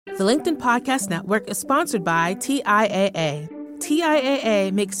The LinkedIn Podcast Network is sponsored by TIAA.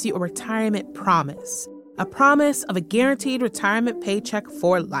 TIAA makes you a retirement promise, a promise of a guaranteed retirement paycheck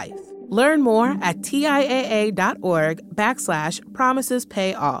for life. Learn more at TIAA.org/promises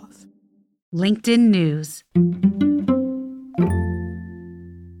pay off. LinkedIn News.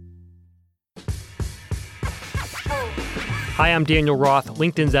 Hi, I'm Daniel Roth,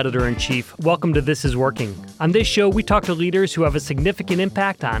 LinkedIn's editor-in-chief. Welcome to This Is Working. On this show, we talk to leaders who have a significant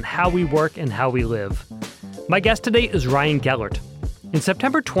impact on how we work and how we live. My guest today is Ryan Gellert. In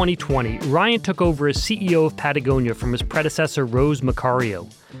September 2020, Ryan took over as CEO of Patagonia from his predecessor, Rose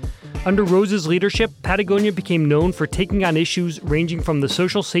Macario. Under Rose's leadership, Patagonia became known for taking on issues ranging from the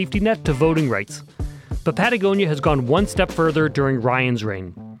social safety net to voting rights. But Patagonia has gone one step further during Ryan's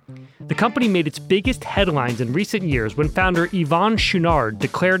reign. The company made its biggest headlines in recent years when founder Yvon Chouinard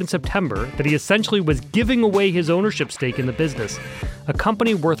declared in September that he essentially was giving away his ownership stake in the business, a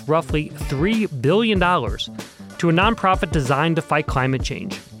company worth roughly $3 billion, to a nonprofit designed to fight climate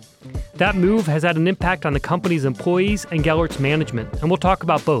change. That move has had an impact on the company's employees and Gellert's management, and we'll talk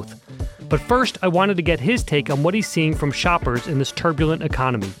about both. But first, I wanted to get his take on what he's seeing from shoppers in this turbulent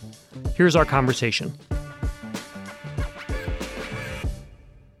economy. Here's our conversation.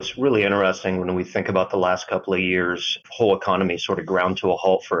 It's really interesting when we think about the last couple of years. The whole economy sort of ground to a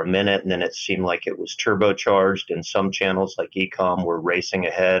halt for a minute, and then it seemed like it was turbocharged, and some channels like e-com were racing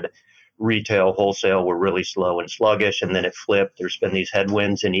ahead. Retail, wholesale were really slow and sluggish, and then it flipped. There's been these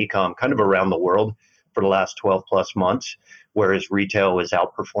headwinds in e-com kind of around the world for the last 12 plus months, whereas retail has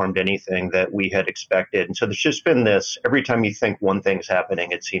outperformed anything that we had expected. And so there's just been this, every time you think one thing's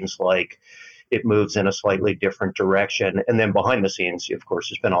happening, it seems like it moves in a slightly different direction. And then behind the scenes, of course,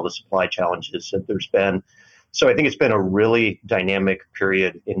 there's been all the supply challenges that there's been. So I think it's been a really dynamic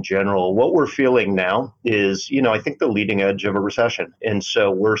period in general. What we're feeling now is, I think the leading edge of a recession. And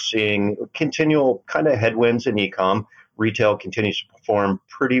so we're seeing continual kind of headwinds in e-com. Retail continues to perform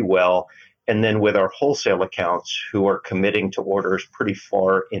pretty well. And then with our wholesale accounts who are committing to orders pretty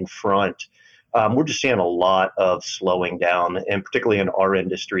far in front, we're just seeing a lot of slowing down, and particularly in our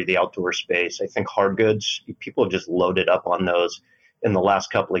industry, the outdoor space. I think hard goods, people have just loaded up on those in the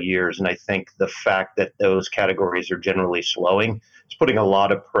last couple of years. And I think the fact that those categories are generally slowing is putting a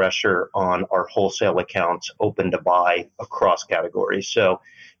lot of pressure on our wholesale accounts open to buy across categories. So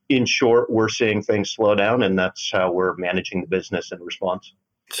in short, we're seeing things slow down, and that's how we're managing the business in response.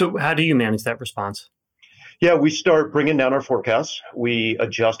 So how do you manage that response? Yeah, we start bringing down our forecasts. We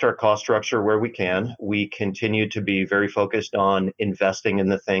adjust our cost structure where we can. We continue to be very focused on investing in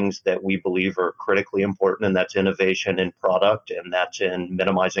the things that we believe are critically important, and that's innovation in product, and that's in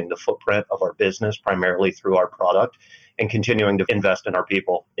minimizing the footprint of our business, primarily through our product, and continuing to invest in our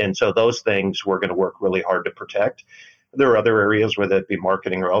people. And so those things we're going to work really hard to protect. There are other areas, whether it be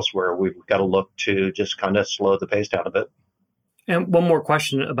marketing or elsewhere, we've got to look to just kind of slow the pace down a bit. And one more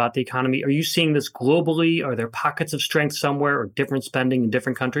question about the economy. Are you seeing this globally? Are there pockets of strength somewhere or different spending in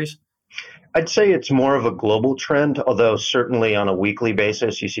different countries? I'd say it's more of a global trend, although certainly on a weekly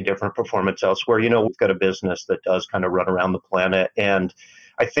basis, you see different performance elsewhere. We've got a business that does kind of run around the planet. And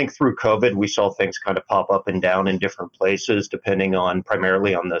I think through COVID, we saw things kind of pop up and down in different places, depending on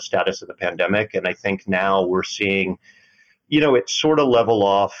primarily on the status of the pandemic. And I think now we're seeing it sort of level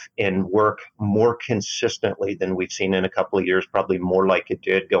off and work more consistently than we've seen in a couple of years, probably more like it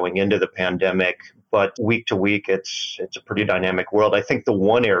did going into the pandemic. But week to week, it's a pretty dynamic world. I think the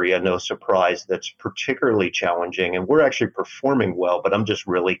one area, no surprise, that's particularly challenging, and we're actually performing well, but I'm just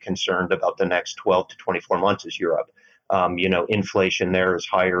really concerned about the next 12 to 24 months is Europe. Inflation there is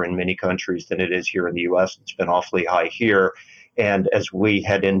higher in many countries than it is here in the U.S. It's been awfully high here. And as we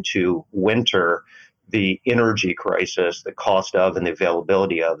head into winter, the energy crisis, the cost of and the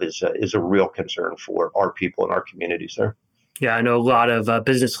availability of is a real concern for our people and our communities there. Yeah, I know a lot of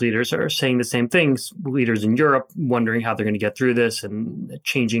business leaders are saying the same things. Leaders in Europe wondering how they're going to get through this and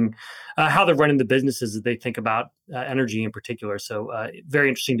changing how they're running the businesses as they think about energy in particular. So very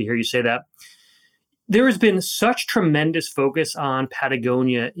interesting to hear you say that. There has been such tremendous focus on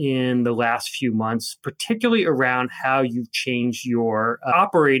Patagonia in the last few months, particularly around how you've changed your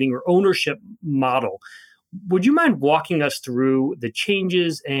operating or ownership model. Would you mind walking us through the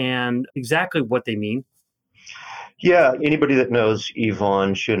changes and exactly what they mean? Yeah, anybody that knows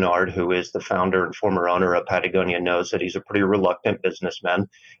Yvon Chouinard, who is the founder and former owner of Patagonia, knows that he's a pretty reluctant businessman.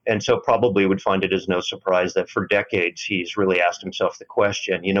 And so probably would find it as no surprise that for decades, he's really asked himself the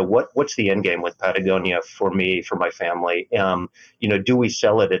question, what's the end game with Patagonia for me, for my family? Do we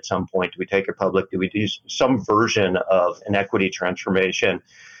sell it at some point? Do we take it public? Do we do some version of an equity transformation?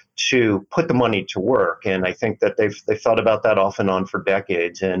 to put the money to work. And I think that they've thought about that off and on for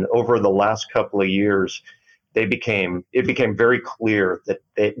decades. And over the last couple of years, it became very clear that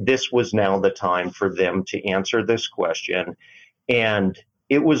this was now the time for them to answer this question. And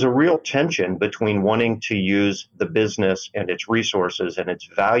it was a real tension between wanting to use the business and its resources and its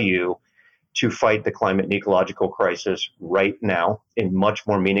value to fight the climate and ecological crisis right now in much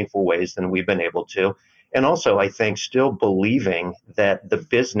more meaningful ways than we've been able to. And also, I think, still believing that the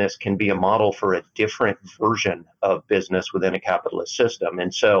business can be a model for a different version of business within a capitalist system.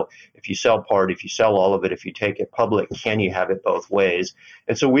 And so if you sell part, if you sell all of it, if you take it public, can you have it both ways?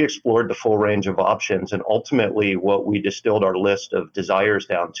 And so we explored the full range of options. And ultimately, what we distilled our list of desires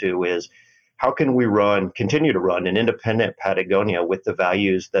down to is, how can we continue to run an independent Patagonia with the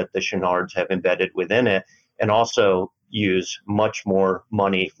values that the Chouinards have embedded within it, and also use much more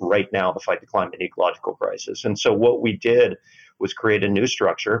money right now to fight the climate and ecological crisis? And so what we did was create a new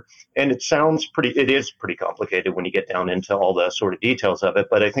structure. And it is pretty complicated when you get down into all the sort of details of it,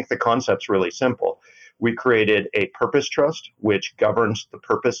 but I think the concept's really simple. We created a purpose trust, which governs the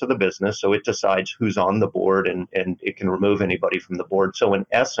purpose of the business. So it decides who's on the board, and it can remove anybody from the board. So in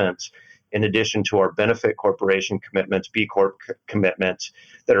essence, in addition to our benefit corporation commitments, B Corp commitments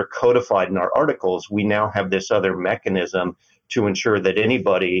that are codified in our articles, we now have this other mechanism to ensure that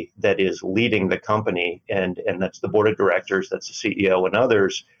anybody that is leading the company, and that's the board of directors, that's the CEO and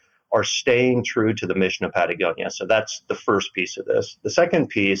others, are staying true to the mission of Patagonia. So that's the first piece of this. The second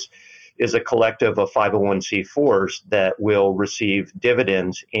piece is a collective of 501c4s that will receive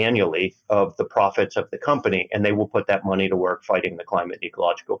dividends annually of the profits of the company, and they will put that money to work fighting the climate and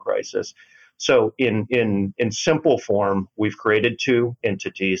ecological crisis. So in simple form, we've created two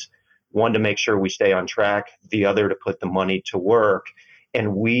entities, one to make sure we stay on track, the other to put the money to work.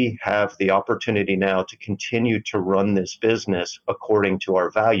 And we have the opportunity now to continue to run this business according to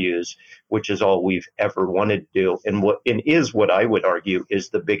our values, which is all we've ever wanted to do. And what I would argue is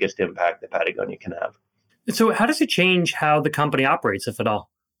the biggest impact that Patagonia can have. So how does it change how the company operates, if at all?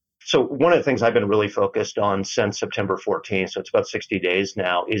 So one of the things I've been really focused on since September 14th, so it's about 60 days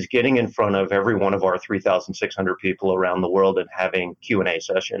now, is getting in front of every one of our 3,600 people around the world and having Q&A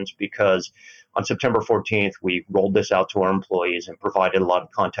sessions, because on September 14th, we rolled this out to our employees and provided a lot of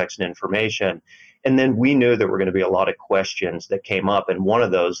context and information. And then we knew there were going to be a lot of questions that came up. And one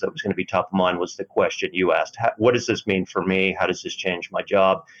of those that was going to be top of mind was the question you asked: what does this mean for me? How does this change my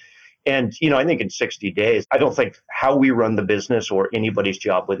job? And, I think in 60 days, I don't think how we run the business or anybody's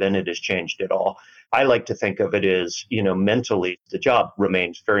job within it has changed at all. I like to think of it as, mentally, the job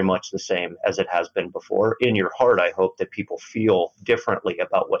remains very much the same as it has been before. In your heart, I hope that people feel differently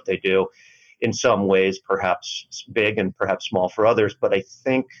about what they do. In some ways, perhaps big and perhaps small for others. But I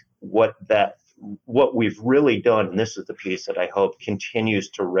think what we've really done, and this is the piece that I hope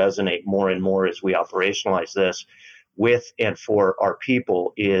continues to resonate more and more as we operationalize this with and for our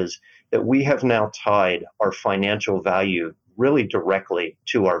people, is that we have now tied our financial value really directly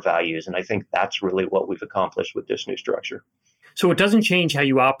to our values. And I think that's really what we've accomplished with this new structure. So it doesn't change how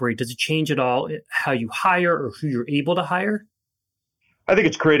you operate. Does it change at all how you hire or who you're able to hire? I think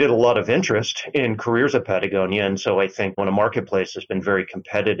it's created a lot of interest in careers at Patagonia. And so I think when a marketplace has been very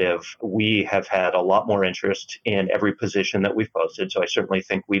competitive, we have had a lot more interest in every position that we've posted. So I certainly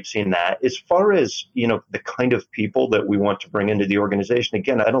think we've seen that. As far as, the kind of people that we want to bring into the organization,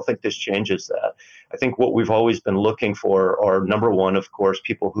 again, I don't think this changes that. I think what we've always been looking for are, number one, of course,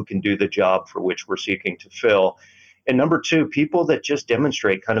 people who can do the job for which we're seeking to fill. And number two, people that just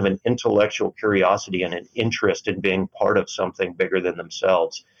demonstrate kind of an intellectual curiosity and an interest in being part of something bigger than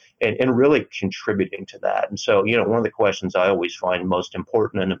themselves and really contributing to that. And so, one of the questions I always find most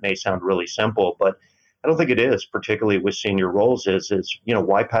important, and it may sound really simple, but I don't think it is, particularly with senior roles, is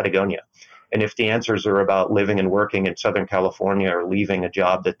why Patagonia? And if the answers are about living and working in Southern California or leaving a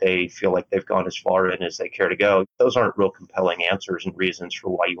job that they feel like they've gone as far in as they care to go, those aren't real compelling answers and reasons for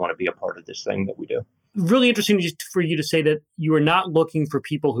why you want to be a part of this thing that we do. Really interesting for you to say that you are not looking for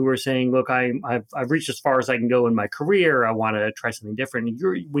people who are saying, look, I've reached as far as I can go in my career. I want to try something different.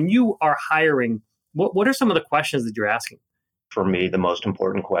 When you are hiring, what are some of the questions that you're asking? For me, the most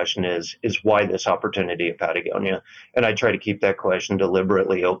important question is why this opportunity at Patagonia? And I try to keep that question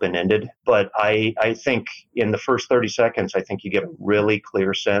deliberately open-ended. But I think in the first 30 seconds, I think you get a really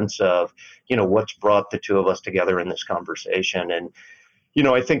clear sense of, what's brought the two of us together in this conversation. And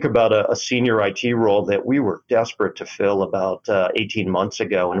I think about a senior IT role that we were desperate to fill about 18 months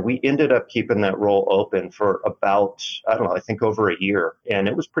ago, and we ended up keeping that role open for about, I think over a year. And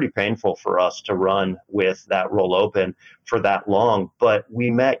it was pretty painful for us to run with that role open for that long. But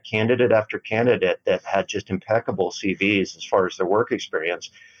we met candidate after candidate that had just impeccable CVs as far as their work experience.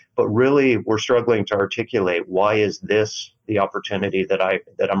 But really, we're struggling to articulate, why is this the opportunity that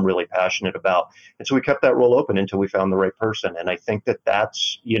I'm really passionate about? And so we kept that role open until we found the right person. And I think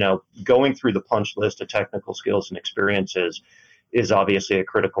that's, going through the punch list of technical skills and experiences is obviously a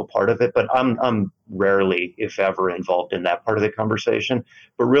critical part of it, but I'm rarely, if ever, involved in that part of the conversation.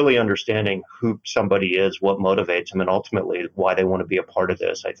 But really understanding who somebody is, what motivates them, and ultimately why they want to be a part of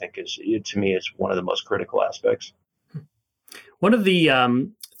this, I think to me is one of the most critical aspects. One of the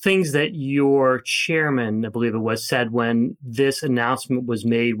things that your chairman, I believe it was, said when this announcement was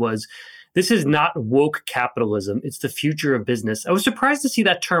made was, this is not woke capitalism. It's the future of business. I was surprised to see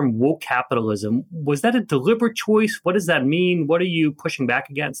that term, woke capitalism. Was that a deliberate choice? What does that mean? What are you pushing back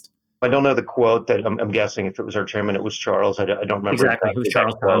against? I don't know the quote. That I'm guessing if it was our chairman, it was Charles. I don't remember exactly. It was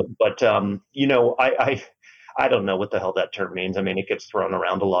Charles quote. But I don't know what the hell that term means. I mean, it gets thrown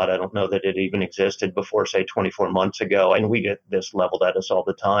around a lot. I don't know that it even existed before, say, 24 months ago. And we get this leveled at us all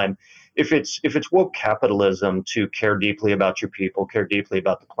the time. If it's woke capitalism to care deeply about your people, care deeply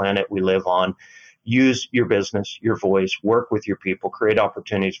about the planet we live on, use your business, your voice, work with your people, create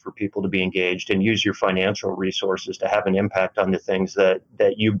opportunities for people to be engaged, and use your financial resources to have an impact on the things that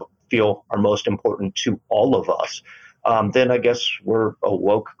you feel are most important to all of us, then I guess we're a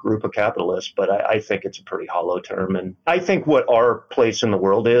woke group of capitalists. But I think it's a pretty hollow term. And I think what our place in the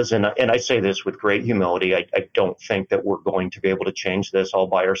world is, and I say this with great humility, I don't think that we're going to be able to change this all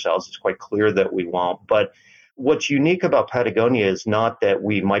by ourselves. It's quite clear that we won't. But what's unique about Patagonia is not that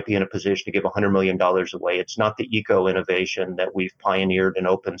we might be in a position to give $100 million away. It's not the eco-innovation that we've pioneered and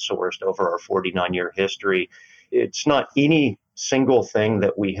open sourced over our 49-year history. It's not any single thing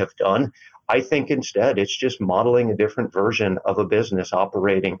that we have done. I think instead it's just modeling a different version of a business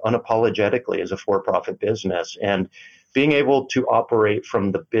operating unapologetically as a for-profit business and being able to operate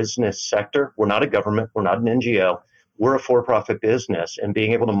from the business sector. We're not a government. We're not an NGO. We're a for-profit business, and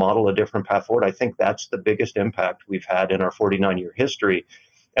being able to model a different path forward, I think that's the biggest impact we've had in our 49-year history.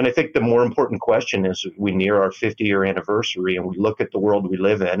 And I think the more important question is, we near our 50-year anniversary and we look at the world we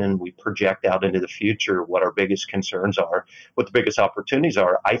live in and we project out into the future what our biggest concerns are, what the biggest opportunities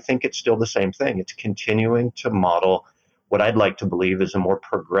are. I think it's still the same thing. It's continuing to model what I'd like to believe is a more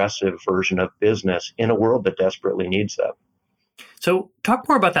progressive version of business in a world that desperately needs that. So talk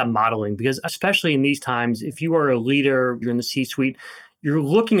more about that modeling, because especially in these times, if you are a leader, you're in the C-suite, you're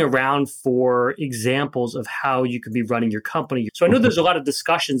looking around for examples of how you could be running your company. So I know there's a lot of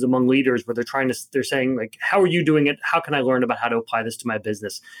discussions among leaders where they're saying, like, how are you doing it? How can I learn about how to apply this to my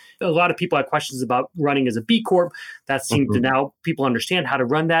business? A lot of people have questions about running as a B Corp. That seems to now people understand how to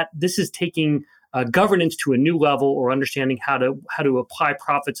run that. This is taking governance to a new level, or understanding how to apply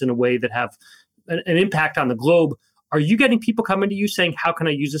profits in a way that have an impact on the globe. Are you getting people coming to you saying, how can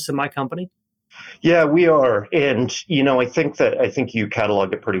I use this in my company? Yeah, we are. And, I think you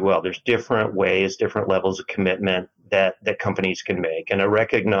catalog it pretty well. There's different ways, different levels of commitment that companies can make. And I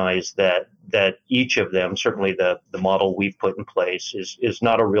recognize that each of them, certainly the model we've put in place, is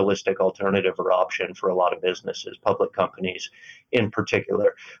not a realistic alternative or option for a lot of businesses, public companies in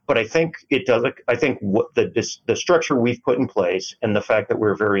particular. But I think it does. I think what the structure we've put in place, and the fact that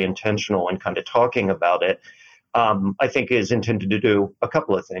we're very intentional in kind of talking about it, I think is intended to do a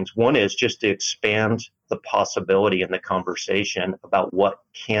couple of things. One is just to expand the possibility in the conversation about what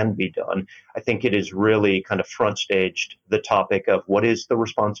can be done. I think it is really kind of front staged the topic of what is the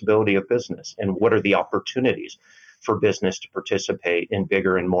responsibility of business and what are the opportunities for business to participate in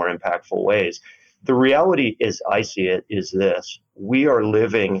bigger and more impactful ways. The reality, as I see it, is this: we are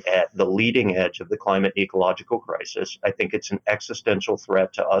living at the leading edge of the climate and ecological crisis. I think it's an existential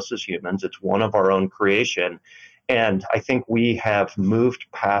threat to us as humans. It's one of our own creation. And I think we have moved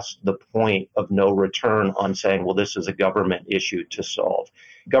past the point of no return on saying, well, this is a government issue to solve.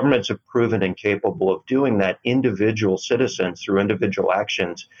 Governments have proven incapable of doing that. Individual citizens, through individual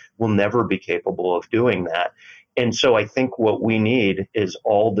actions, will never be capable of doing that. And so I think what we need is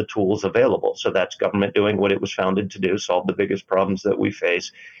all the tools available. So that's government doing what it was founded to do, solve the biggest problems that we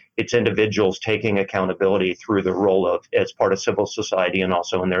face. It's individuals taking accountability through the role of as part of civil society and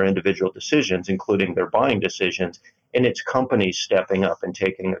also in their individual decisions, including their buying decisions. And it's companies stepping up and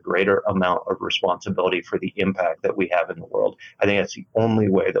taking a greater amount of responsibility for the impact that we have in the world. I think that's the only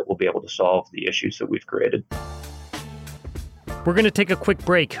way that we'll be able to solve the issues that we've created. We're going to take a quick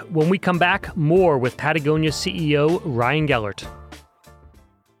break. When we come back, more with Patagonia CEO Ryan Gellert.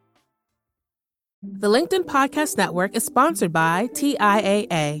 The LinkedIn Podcast Network is sponsored by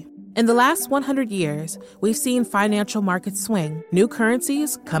TIAA. In the last 100 years, we've seen financial markets swing, new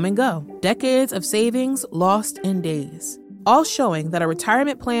currencies come and go, decades of savings lost in days, all showing that a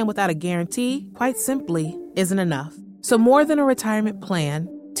retirement plan without a guarantee, quite simply, isn't enough. So more than a retirement plan,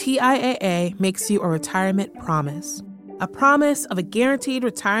 TIAA makes you a retirement promise. A promise of a guaranteed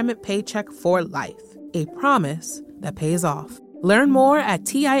retirement paycheck for life. A promise that pays off. Learn more at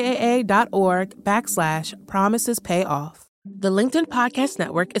TIAA.org/promisespayoff. The LinkedIn Podcast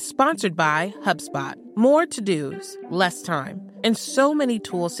Network is sponsored by HubSpot. More to-dos, less time, and so many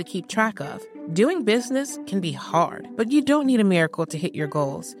tools to keep track of. Doing business can be hard, but you don't need a miracle to hit your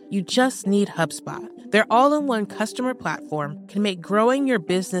goals. You just need HubSpot. Their all-in-one customer platform can make growing your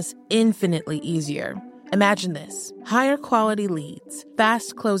business infinitely easier. Imagine this: higher quality leads,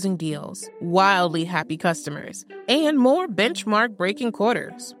 fast closing deals, wildly happy customers, and more benchmark-breaking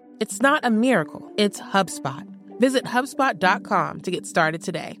quarters. It's not a miracle, it's HubSpot. Visit HubSpot.com to get started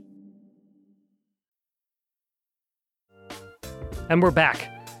today. And we're back.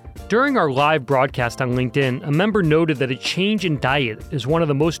 During our live broadcast on LinkedIn, a member noted that a change in diet is one of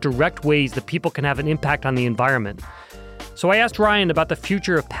the most direct ways that people can have an impact on the environment. So I asked Ryan about the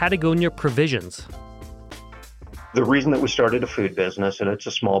future of Patagonia Provisions. The reason that we started a food business, and it's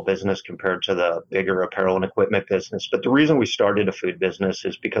a small business compared to the bigger apparel and equipment business, but the reason we started a food business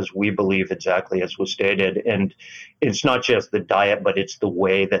is because we believe exactly as was stated. And it's not just the diet, but it's the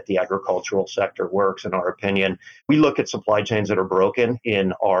way that the agricultural sector works, in our opinion. We look at supply chains that are broken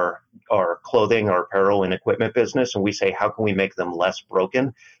in our clothing, our apparel and equipment business, and we say, how can we make them less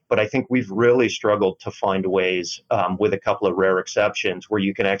broken? But I think we've really struggled to find ways, with a couple of rare exceptions, where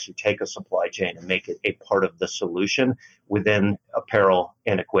you can actually take a supply chain and make it a part of the solution within apparel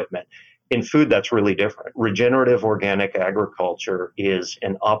and equipment. In food, that's really different. Regenerative organic agriculture is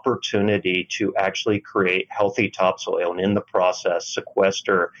an opportunity to actually create healthy topsoil and in the process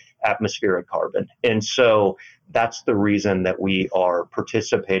sequester atmospheric carbon. And so that's the reason that we are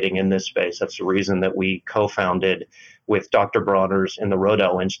participating in this space. That's the reason that we co-founded with Dr. Bronner's and the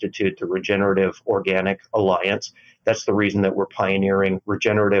Rodale Institute, the Regenerative Organic Alliance. That's the reason that we're pioneering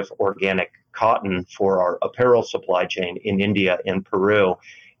regenerative organic cotton for our apparel supply chain in India and Peru.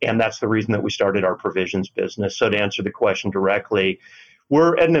 And that's the reason that we started our provisions business. So to answer the question directly,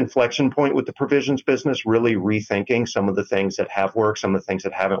 we're at an inflection point with the provisions business, really rethinking some of the things that have worked, some of the things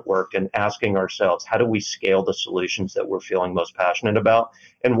that haven't worked, and asking ourselves, how do we scale the solutions that we're feeling most passionate about?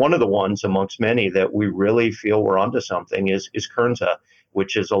 And one of the ones amongst many that we really feel we're onto something is Kernza,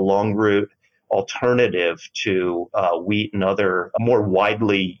 which is a long root alternative to wheat and other more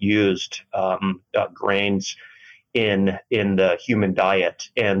widely used grains in the human diet.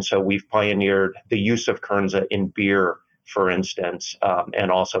 And so we've pioneered the use of Kernza in beer, for instance, and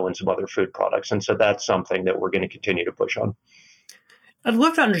also in some other food products. And so that's something that we're going to continue to push on. I'd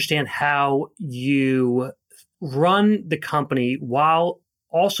love to understand how you run the company while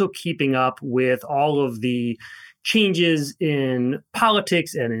also keeping up with all of the changes in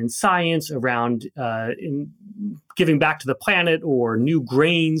politics and in science around in giving back to the planet or new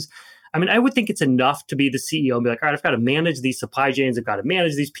grains. I mean, I would think it's enough to be the CEO and be like, all right, I've got to manage these supply chains. I've got to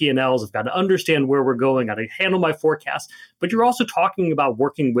manage these P&Ls. I've got to understand where we're going. I've got to handle my forecast. But you're also talking about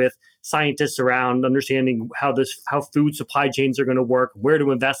working with scientists around understanding how food supply chains are going to work, where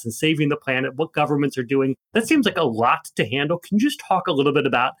to invest in saving the planet, what governments are doing. That seems like a lot to handle. Can you just talk a little bit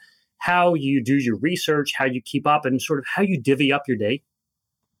about how you do your research, how you keep up, and sort of how you divvy up your day?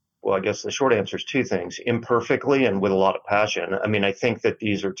 Well, I guess the short answer is two things: imperfectly and with a lot of passion. I mean, I think that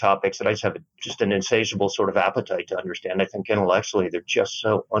these are topics that I just have just an insatiable sort of appetite to understand. I think intellectually they're just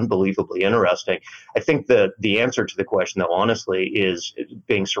so unbelievably interesting. I think that the answer to the question, though, honestly, is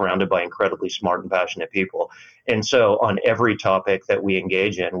being surrounded by incredibly smart and passionate people. And so on every topic that we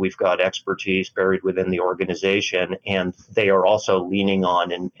engage in, we've got expertise buried within the organization, and they are also leaning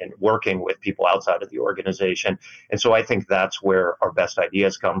on and working with people outside of the organization. And so I think that's where our best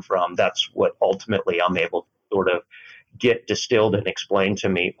ideas come from. That's what ultimately I'm able to sort of get distilled and explained to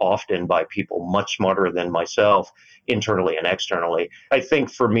me often by people much smarter than myself, internally and externally. I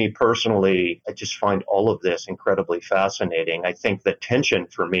think for me personally, I just find all of this incredibly fascinating. I think the tension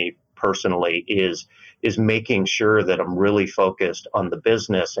for me personally is making sure that I'm really focused on the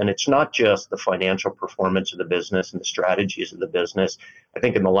business. And it's not just the financial performance of the business and the strategies of the business. I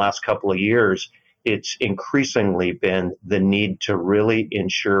think in the last couple of years, it's increasingly been the need to really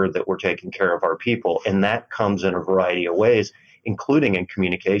ensure that we're taking care of our people. And that comes in a variety of ways, including in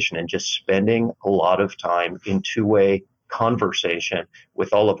communication and just spending a lot of time in two-way conversation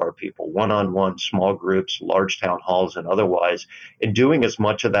with all of our people, one-on-one, small groups, large town halls, and otherwise, and doing as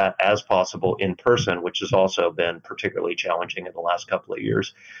much of that as possible in person, which has also been particularly challenging in the last couple of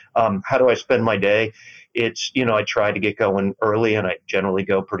years. How do I spend my day? It's, I try to get going early, and I generally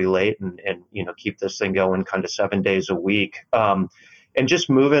go pretty late and keep this thing going kind of 7 days a week. And just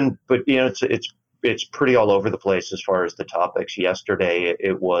moving, but it's it's pretty all over the place as far as the topics. Yesterday,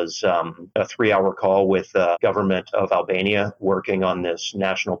 it was a 3-hour call with the government of Albania working on this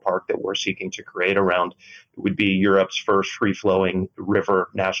national park that we're seeking to create around. It would be Europe's first free-flowing river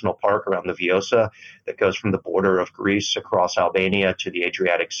national park around the Vjosa that goes from the border of Greece across Albania to the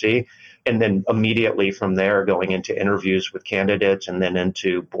Adriatic Sea. And then immediately from there, going into interviews with candidates and then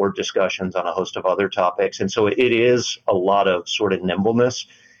into board discussions on a host of other topics. And so it is a lot of sort of nimbleness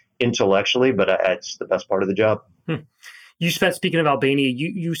intellectually, but it's the best part of the job. Speaking of Albania,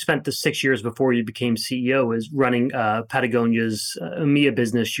 you spent the 6 years before you became CEO as running Patagonia's EMEA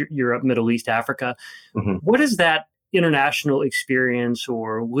business, Europe, Middle East, Africa. Mm-hmm. What is that international experience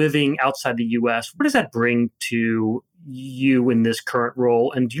or living outside the U.S., what does that bring to you in this current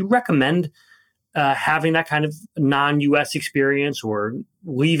role? And do you recommend having that kind of non-U.S. experience or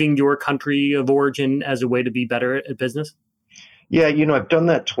leaving your country of origin as a way to be better at business? Yeah, I've done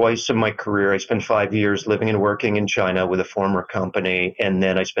that twice in my career. I spent 5 years living and working in China with a former company. And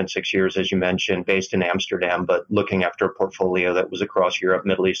then I spent 6 years, as you mentioned, based in Amsterdam, but looking after a portfolio that was across Europe,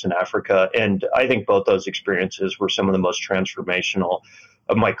 Middle East, and Africa. And I think both those experiences were some of the most transformational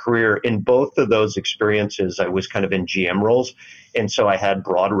of my career. In both of those experiences, I was kind of in GM roles. And so I had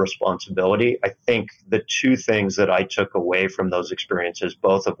broad responsibility. I think the two things that I took away from those experiences,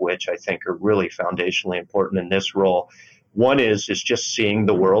 both of which I think are really foundationally important in this role. One is just seeing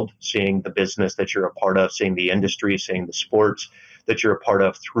the world, seeing the business that you're a part of, seeing the industry, seeing the sports that you're a part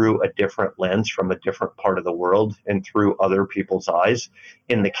of through a different lens from a different part of the world and through other people's eyes.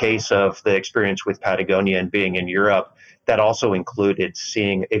 In the case of the experience with Patagonia and being in Europe, that also included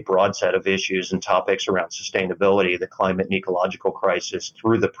seeing a broad set of issues and topics around sustainability, the climate and ecological crisis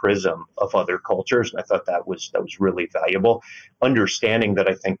through the prism of other cultures. And I thought that was really valuable. Understanding that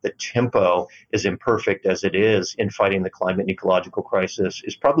I think the tempo, as imperfect as it is in fighting the climate and ecological crisis,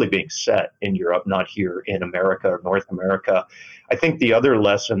 is probably being set in Europe, not here in America or North America. I think the other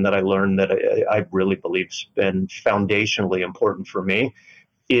lesson that I learned that I really believe has been foundationally important for me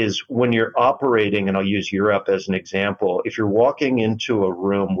is when you're operating, and I'll use Europe as an example, if you're walking into a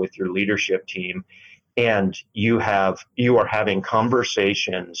room with your leadership team and you are having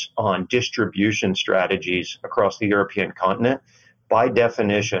conversations on distribution strategies across the European continent, by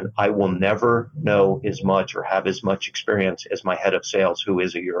definition, I will never know as much or have as much experience as my head of sales, who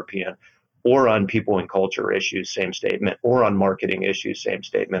is a European, or on people and culture issues, same statement, or on marketing issues, same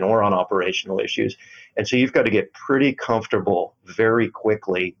statement, or on operational issues. And so you've got to get pretty comfortable very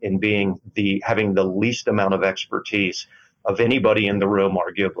quickly in having the least amount of expertise of anybody in the room,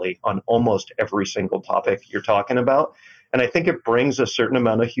 arguably, on almost every single topic you're talking about. And I think it brings a certain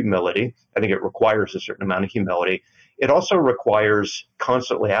amount of humility. I think it requires a certain amount of humility. It also requires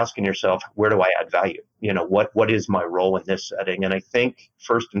constantly asking yourself, where do I add value? What is my role in this setting? And I think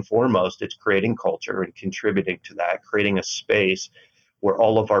first and foremost, it's creating culture and contributing to that, creating a space where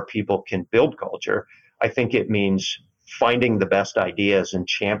all of our people can build culture. I think it means finding the best ideas and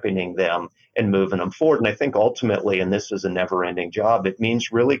championing them and moving them forward. And I think ultimately, and this is a never-ending job, it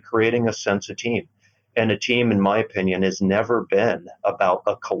means really creating a sense of team. And a team, in my opinion, has never been about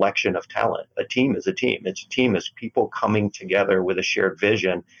a collection of talent. A team is a team. It's a team as people coming together with a shared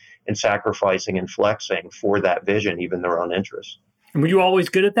vision and sacrificing and flexing for that vision, even their own interests. And were you always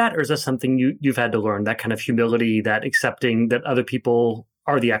good at that? Or is that something you've had to learn, that kind of humility, that accepting that other people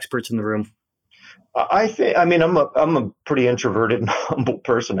are the experts in the room? I'm a pretty introverted and humble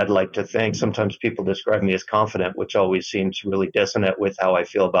person, I'd like to think. Sometimes people describe me as confident, which always seems really dissonant with how I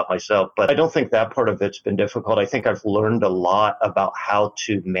feel about myself. But I don't think that part of it's been difficult. I think I've learned a lot about how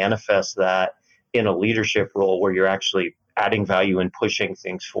to manifest that in a leadership role where you're actually adding value and pushing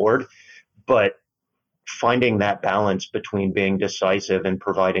things forward. But finding that balance between being decisive and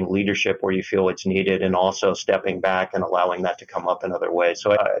providing leadership where you feel it's needed and also stepping back and allowing that to come up in other ways.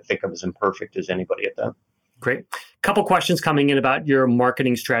 So I think I'm as imperfect as anybody at that. Great. Couple questions coming in about your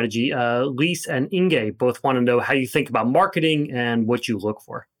marketing strategy. Lise and Inge both want to know how you think about marketing and what you look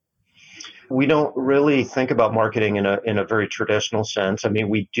for. We don't really think about marketing in a very traditional sense. I mean,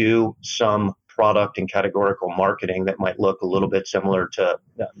 we do some product and categorical marketing that might look a little bit similar to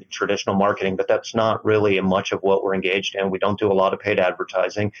traditional marketing, but that's not really much of what we're engaged in. We don't do a lot of paid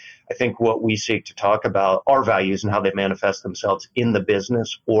advertising. I think what we seek to talk about are values and how they manifest themselves in the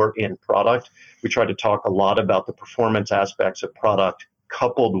business or in product. We try to talk a lot about the performance aspects of product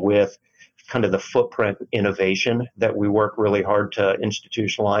coupled with kind of the footprint innovation that we work really hard to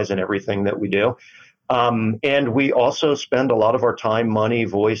institutionalize in everything that we do. And we also spend a lot of our time, money,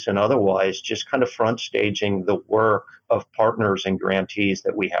 voice, and otherwise just kind of front staging the work of partners and grantees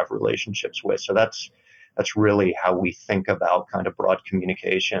that we have relationships with. So that's That's really how we think about kind of broad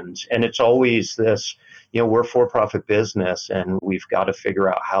communications. And it's always this, we're a for-profit business and we've got to figure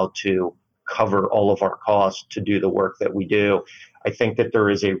out how to cover all of our costs to do the work that we do. I think that there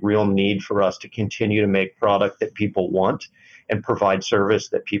is a real need for us to continue to make product that people want and provide service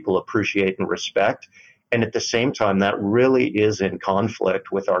that people appreciate and respect. And at the same time, that really is in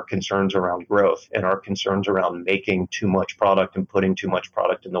conflict with our concerns around growth and our concerns around making too much product and putting too much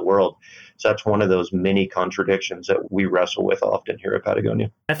product in the world. So that's one of those many contradictions that we wrestle with often here at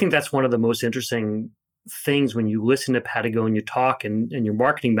Patagonia. I think that's one of the most interesting things when you listen to Patagonia talk and your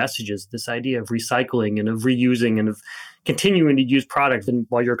marketing messages, this idea of recycling and of reusing and of continuing to use product. And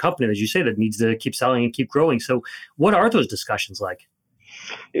while you're a company, as you say, that needs to keep selling and keep growing. So what are those discussions like?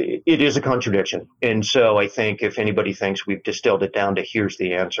 It is a contradiction. And so I think if anybody thinks we've distilled it down to here's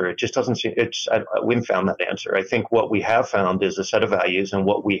the answer, it just doesn't seem, we haven't found that answer. I think what we have found is a set of values, and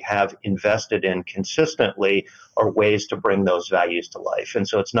what we have invested in consistently are ways to bring those values to life. And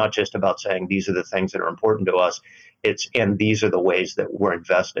so it's not just about saying these are the things that are important to us. And these are the ways that we're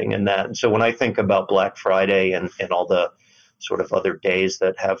investing in that. And so when I think about Black Friday and all the sort of other days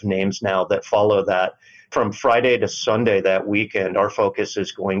that have names now that follow that, from Friday to Sunday that weekend, our focus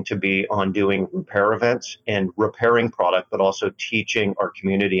is going to be on doing repair events and repairing product, but also teaching our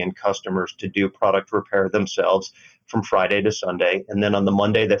community and customers to do product repair themselves from Friday to Sunday. And then on the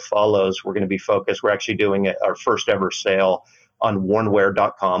Monday that follows, we're going to be focused. We're actually doing our first ever sale on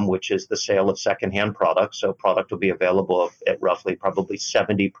wornwear.com, which is the sale of secondhand products. So product will be available at roughly probably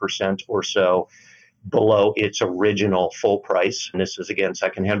 70% or so below its original full price. And this is, again,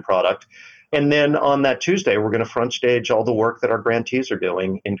 secondhand product. And then on that Tuesday, we're going to front stage all the work that our grantees are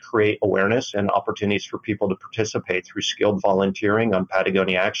doing and create awareness and opportunities for people to participate through skilled volunteering on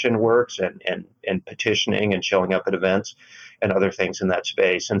Patagonia Action Works and petitioning and showing up at events and other things in that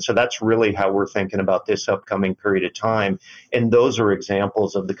space. And so that's really how we're thinking about this upcoming period of time. And those are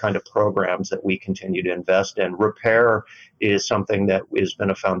examples of the kind of programs that we continue to invest in. Repair is something that has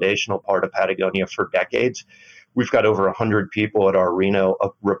been a foundational part of Patagonia for decades. We've got over 100 people at our Reno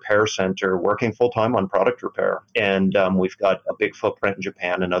repair center working full-time on product repair. And we've got a big footprint in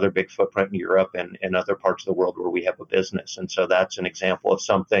Japan, another big footprint in Europe, and other parts of the world where we have a business. And so that's an example of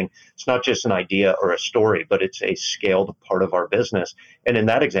something. It's not just an idea or a story, but it's a scaled part of our business. And in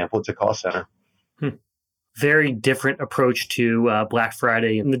that example, it's a cost center. Very different approach to Black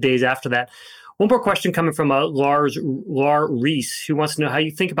Friday and the days after that. One more question coming from Lars Reese, who wants to know how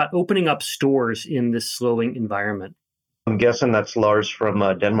you think about opening up stores in this slowing environment. I'm guessing that's Lars from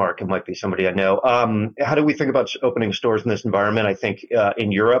Denmark. It might be somebody I know. How do we think about opening stores in this environment? I think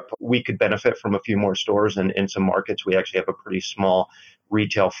in Europe, we could benefit from a few more stores. And in some markets, we actually have a pretty small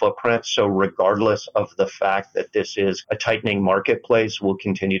retail footprint. So regardless of the fact that this is a tightening marketplace, we'll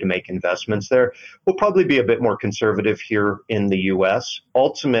continue to make investments there. We'll probably be a bit more conservative here in the US.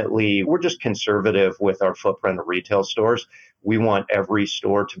 Ultimately, we're just conservative with our footprint of retail stores. We want every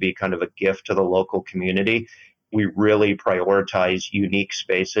store to be kind of a gift to the local community. We really prioritize unique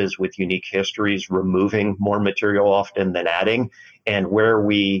spaces with unique histories, removing more material often than adding. And where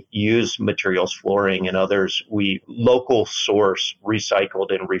we use materials, flooring and others, we local source recycled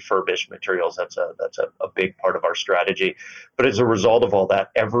and refurbished materials. That's a big part of our strategy. But as a result of all that,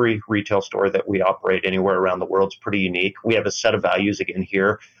 every retail store that we operate anywhere around the world is pretty unique. We have a set of values again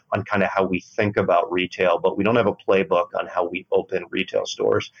here on kind of how we think about retail, but we don't have a playbook on how we open retail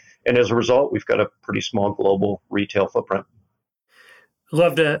stores. And as a result, we've got a pretty small global retail footprint. I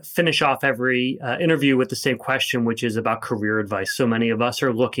love to finish off every interview with the same question, which is about career advice. So many of us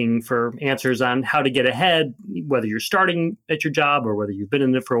are looking for answers on how to get ahead, whether you're starting at your job or whether you've been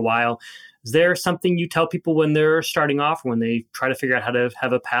in it for a while. Is there something you tell people when they're starting off, when they try to figure out how to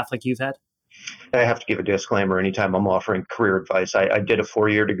have a path like you've had? I have to give a disclaimer anytime I'm offering career advice. I did a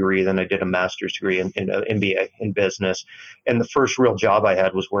 4-year degree, then I did a master's degree in MBA in business. And the first real job I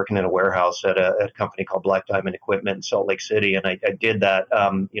had was working in a warehouse at a company called Black Diamond Equipment in Salt Lake City. And I did that,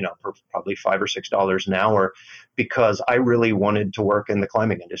 for probably $5 or $6 an hour because I really wanted to work in the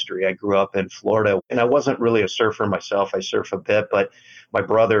climbing industry. I grew up in Florida and I wasn't really a surfer myself. I surf a bit, but my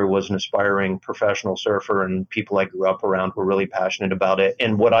brother was an aspiring professional surfer and people I grew up around were really passionate about it.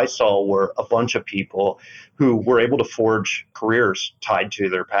 And what I saw were a bunch of people who were able to forge careers tied to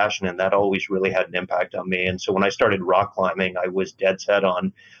their passion. And that always really had an impact on me. And so when I started rock climbing, I was dead set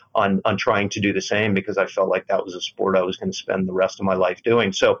on trying to do the same because I felt like that was a sport I was going to spend the rest of my life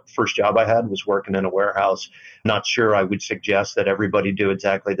doing. So first job I had was working in a warehouse. Not sure I would suggest that everybody do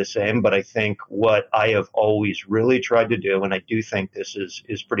exactly the same, but I think what I have always really tried to do, and I do think this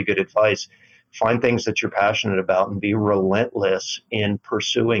is pretty good advice, find things that you're passionate about and be relentless in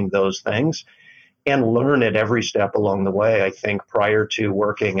pursuing those things. and learn at every step along the way. I think prior to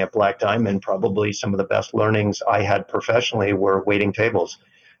working at Black Diamond, probably some of the best learnings I had professionally were waiting tables.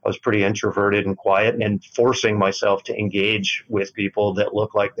 I was pretty introverted and quiet, and forcing myself to engage with people that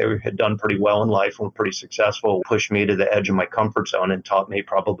looked like they had done pretty well in life and were pretty successful pushed me to the edge of my comfort zone and taught me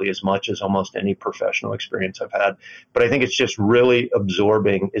probably as much as almost any professional experience I've had. But I think it's just really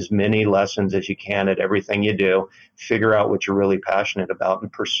absorbing as many lessons as you can at everything you do, figure out what you're really passionate about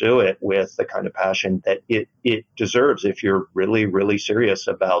and pursue it with the kind of passion that it deserves if you're really, really serious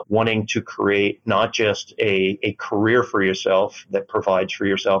about wanting to create not just a career for yourself that provides for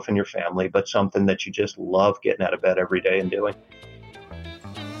yourself and your family, but something that you just love getting out of bed every day and doing.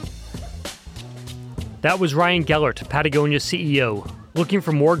 That was Ryan Gellert, Patagonia's CEO. Looking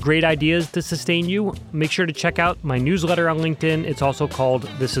for more great ideas to sustain you? Make sure to check out my newsletter on LinkedIn. It's also called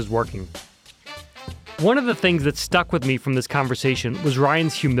This Is Working. One of the things that stuck with me from this conversation was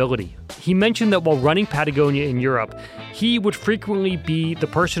Ryan's humility. He mentioned that while running Patagonia in Europe, he would frequently be the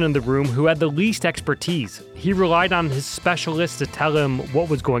person in the room who had the least expertise. He relied on his specialists to tell him what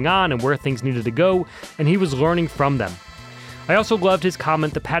was going on and where things needed to go, and he was learning from them. I also loved his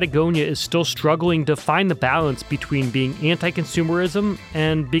comment that Patagonia is still struggling to find the balance between being anti-consumerism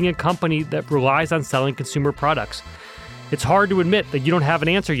and being a company that relies on selling consumer products. It's hard to admit that you don't have an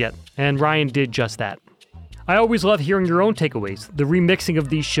answer yet, and Ryan did just that. I always love hearing your own takeaways. The remixing of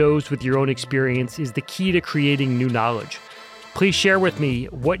these shows with your own experience is the key to creating new knowledge. Please share with me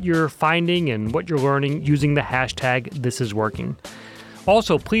what you're finding and what you're learning using the hashtag #ThisIsWorking.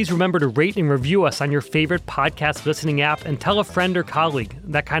 Also, please remember to rate and review us on your favorite podcast listening app and tell a friend or colleague.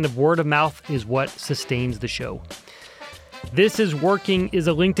 That kind of word of mouth is what sustains the show. This Is Working is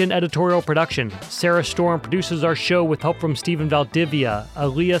a LinkedIn editorial production. Sarah Storm produces our show with help from Stephen Valdivia,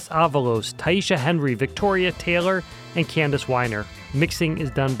 Elias Avalos, Taisha Henry, Victoria Taylor, and Candace Weiner. Mixing is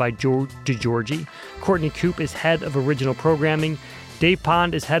done by Joe DeGiorgi. Courtney Coop is head of original programming. Dave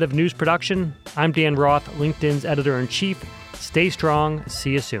Pond is head of news production. I'm Dan Roth, LinkedIn's editor-in-chief. Stay strong.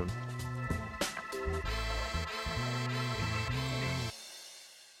 See you soon.